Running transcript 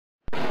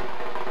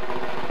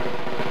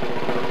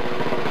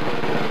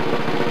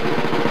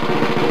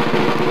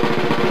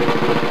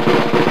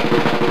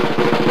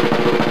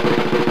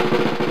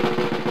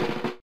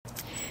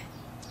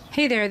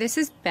Hey there, this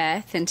is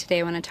Beth, and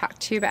today I want to talk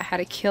to you about how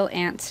to kill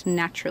ants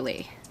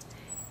naturally.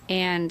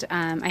 And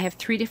I have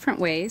three different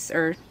ways I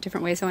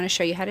want to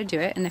show you how to do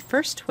it. And the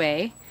first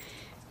way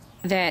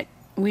that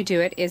we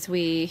do it is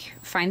we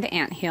find the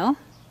anthill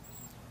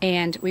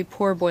and we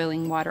pour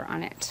boiling water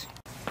on it.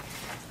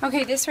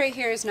 Okay, this right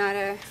here is not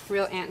a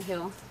real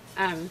anthill,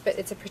 but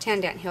it's a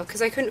pretend anthill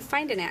because I couldn't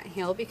find an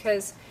anthill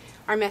because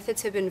our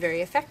methods have been very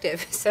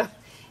effective. So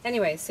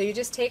anyway, so you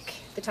just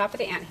take the top of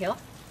the anthill,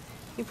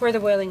 you pour the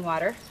boiling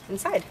water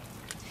inside.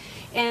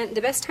 And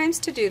the best times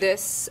to do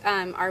this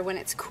are when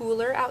it's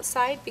cooler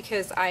outside,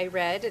 because I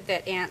read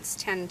that ants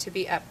tend to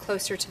be up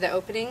closer to the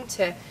opening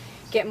to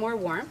get more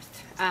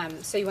warmth.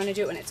 So you want to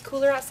do it when it's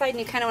cooler outside, and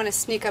you kind of want to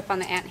sneak up on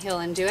the anthill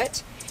and do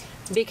it,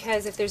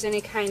 because if there's any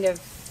kind of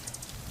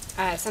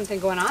something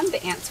going on,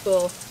 the ants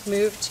will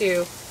move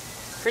to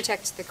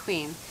protect the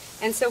queen.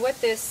 And so what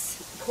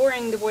this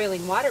pouring the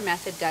boiling water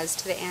method does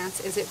to the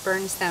ants is it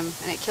burns them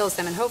and it kills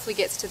them, and hopefully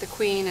gets to the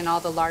queen and all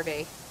the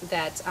larvae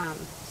that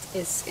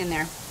is in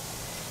there.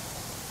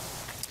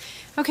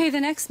 Okay,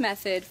 the next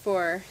method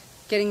for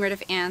getting rid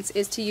of ants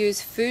is to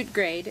use food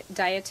grade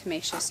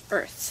diatomaceous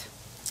earth.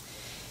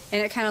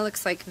 And it kind of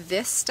looks like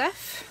this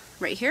stuff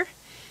right here.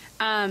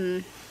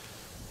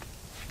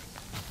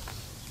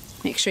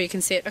 Make sure you can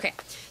see it. Okay,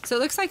 so it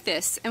looks like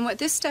this, and what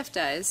this stuff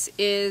does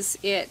is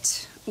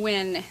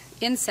when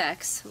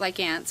insects like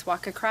ants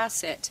walk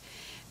across it,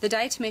 the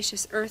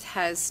diatomaceous earth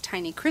has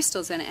tiny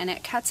crystals in it, and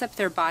it cuts up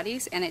their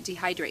bodies and it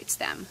dehydrates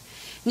them.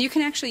 And you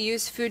can actually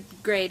use food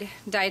grade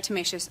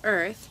diatomaceous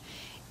earth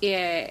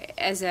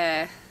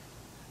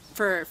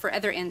for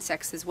other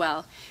insects as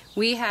well.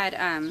 We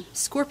had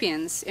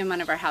scorpions in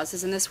one of our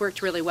houses, and this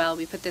worked really well.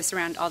 We put this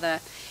around all the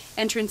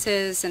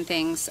entrances and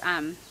things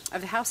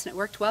of the house, and it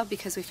worked well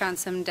because we found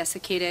some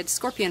desiccated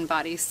scorpion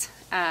bodies,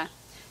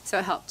 so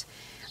it helped.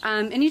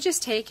 And you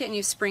just take it and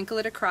you sprinkle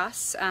it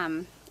across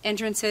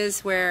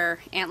entrances where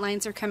ant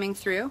lines are coming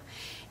through.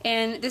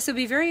 And this will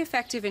be very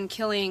effective in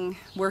killing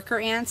worker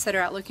ants that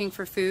are out looking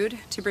for food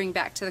to bring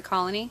back to the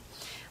colony.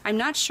 I'm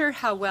not sure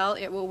how well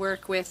it will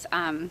work with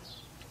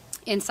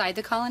inside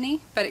the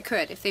colony, but it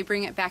could if they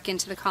bring it back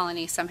into the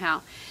colony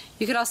somehow.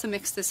 You could also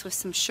mix this with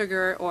some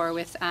sugar or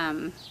with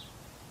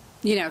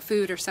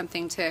food or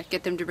something to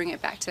get them to bring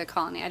it back to the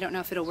colony. I don't know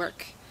if it'll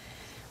work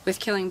with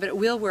killing, but it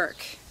will work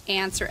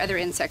ants or other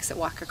insects that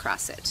walk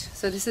across it.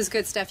 So this is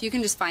good stuff. You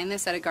can just find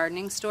this at a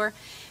gardening store.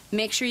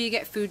 Make sure you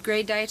get food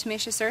grade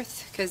diatomaceous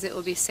earth, because it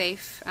will be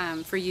safe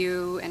for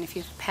you and if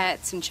you have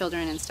pets and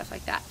children and stuff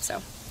like that.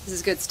 So this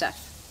is good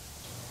stuff.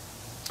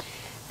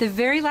 The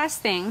very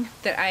last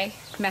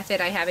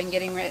method I have in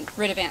getting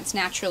rid of ants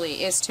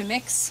naturally is to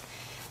mix.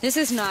 This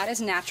is not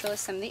as natural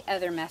as some of the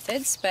other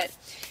methods, but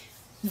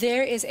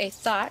there is a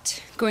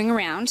thought going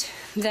around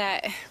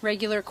that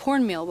regular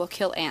cornmeal will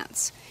kill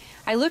ants.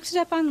 I looked it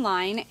up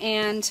online,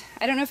 and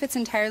I don't know if it's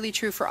entirely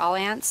true for all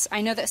ants.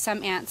 I know that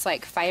some ants,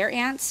 like fire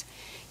ants,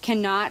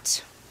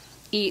 cannot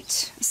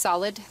eat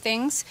solid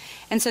things,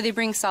 and so they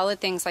bring solid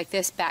things like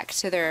this back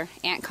to their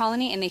ant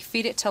colony, and they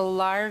feed it to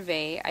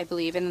larvae, I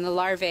believe, and then the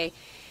larvae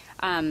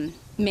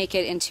make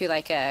it into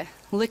like a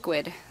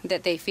liquid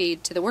that they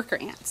feed to the worker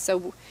ants.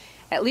 So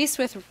at least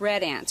with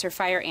red ants or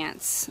fire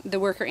ants,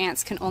 the worker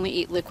ants can only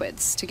eat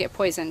liquids to get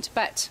poisoned.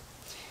 But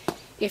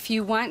if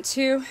you want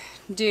to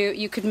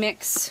you could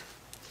mix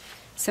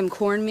some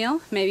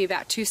cornmeal, maybe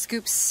about 2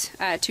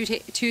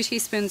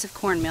 teaspoons of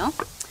cornmeal,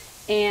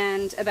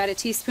 and about a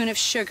teaspoon of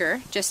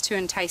sugar just to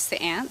entice the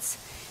ants.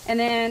 And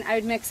then I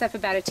would mix up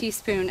about a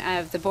teaspoon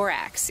of the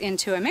borax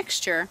into a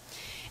mixture,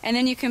 and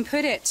then you can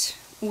put it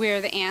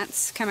where the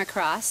ants come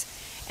across,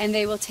 and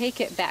they will take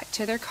it back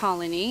to their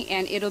colony,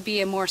 and it'll be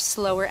a more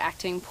slower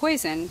acting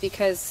poison,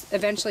 because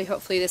eventually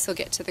hopefully this will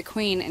get to the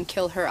queen and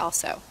kill her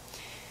also.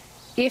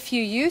 If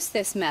you use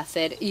this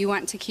method, you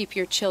want to keep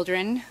your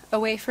children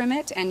away from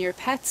it and your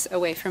pets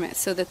away from it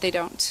so that they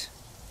don't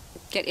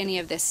get any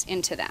of this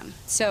into them.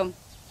 So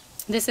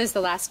this is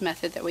the last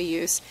method that we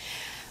use.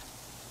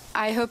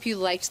 I hope you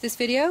liked this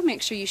video.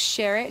 Make sure you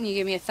share it and you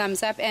give me a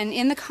thumbs up. And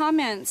in the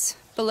comments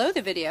below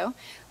the video,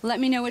 let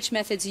me know which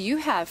methods you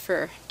have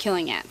for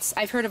killing ants.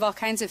 I've heard of all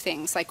kinds of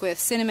things, like with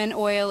cinnamon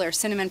oil or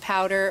cinnamon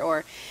powder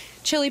or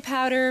chili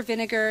powder,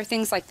 vinegar,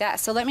 things like that.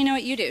 So let me know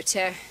what you do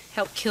to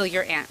help kill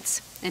your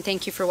ants. And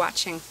thank you for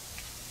watching.